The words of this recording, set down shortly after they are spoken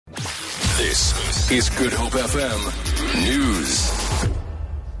This is Good Hope FM News.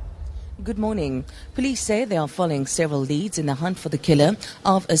 Good morning. Police say they are following several leads in the hunt for the killer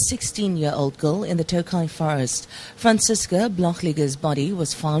of a 16-year-old girl in the Tokai Forest. Francisca Blochliger's body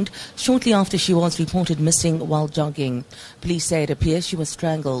was found shortly after she was reported missing while jogging. Police say it appears she was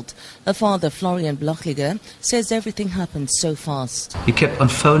strangled. Her father, Florian Blochliger, says everything happened so fast. He kept on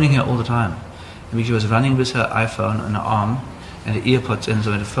phoning her all the time. I mean, she was running with her iPhone on her arm and the earpods in, so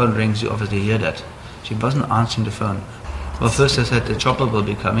when the phone rings, you obviously hear that. She wasn't answering the phone. Well, first they said the chopper will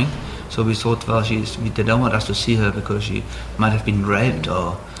be coming, so we thought, well, they don't want us to see her because she might have been raped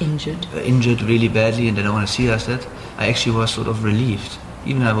or injured really badly, and they don't want to see us. That I actually was sort of relieved.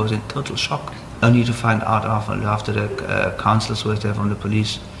 Even I was in total shock. Only to find out after the counsellors were there from the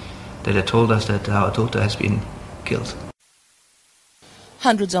police that they told us that our daughter has been killed.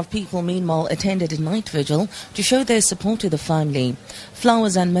 Hundreds of people, meanwhile, attended a night vigil to show their support to the family.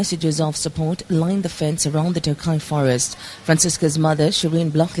 Flowers and messages of support line the fence around the Tokai Forest. Francisca's mother, Shireen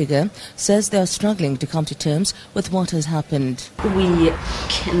Blochliger, says they are struggling to come to terms with what has happened. We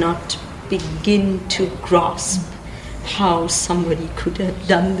cannot begin to grasp how somebody could have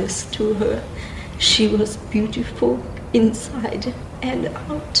done this to her. She was beautiful inside and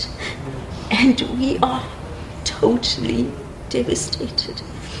out, and we are totally devastated.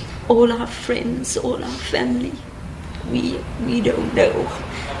 All our friends, all our family, we don't know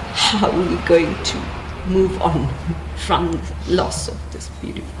how we're going to move on from the loss of this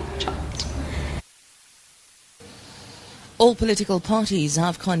beautiful child. All political parties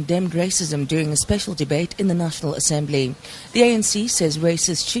have condemned racism during a special debate in the National Assembly. The ANC says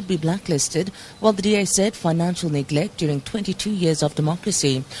racists should be blacklisted, while the DA said financial neglect during 22 years of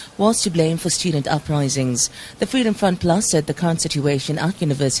democracy was to blame for student uprisings. The Freedom Front Plus said the current situation at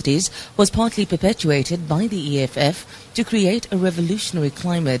universities was partly perpetuated by the EFF to create a revolutionary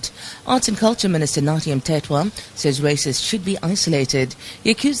climate. Arts and Culture Minister Nathi Mthethwa says racists should be isolated.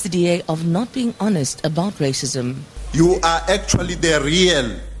 He accused the DA of not being honest about racism. You are actually the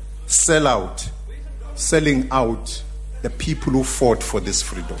real sellout, selling out the people who fought for this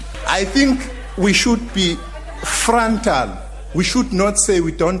freedom. I think we should be frontal. We should not say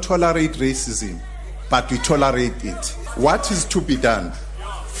we don't tolerate racism, but we tolerate it. What is to be done?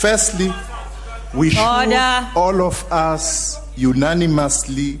 Firstly, we should, all of us,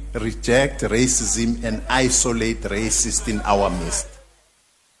 unanimously reject racism and isolate racists in our midst.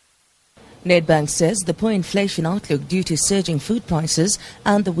 Nedbank says the poor inflation outlook due to surging food prices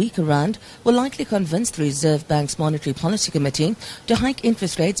and the weaker rand will likely convince the Reserve Bank's Monetary Policy Committee to hike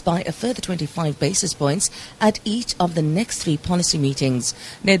interest rates by a further 25 basis points at each of the next 3 policy meetings.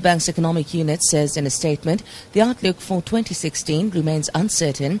 Nedbank's economic unit says in a statement the outlook for 2016 remains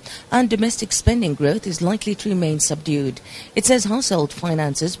uncertain and domestic spending growth is likely to remain subdued. It says household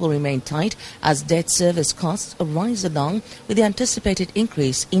finances will remain tight as debt service costs rise along with the anticipated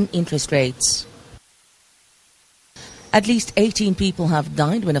increase in interest rates. At least 18 people have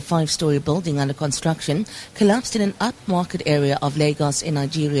died when a 5-story building under construction collapsed in an upmarket area of Lagos in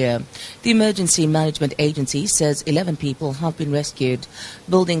Nigeria. The Emergency Management Agency says 11 people have been rescued.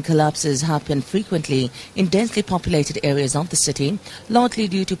 Building collapses happen frequently in densely populated areas of the city, largely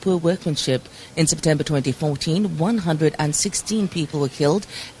due to poor workmanship. In September 2014, 116 people were killed,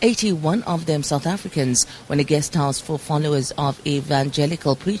 81 of them South Africans, when a guest house for followers of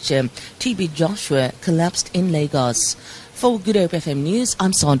evangelical preacher T.B. Joshua collapsed in Lagos. For Good Hope FM News,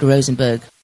 I'm Sandra Rosenberg.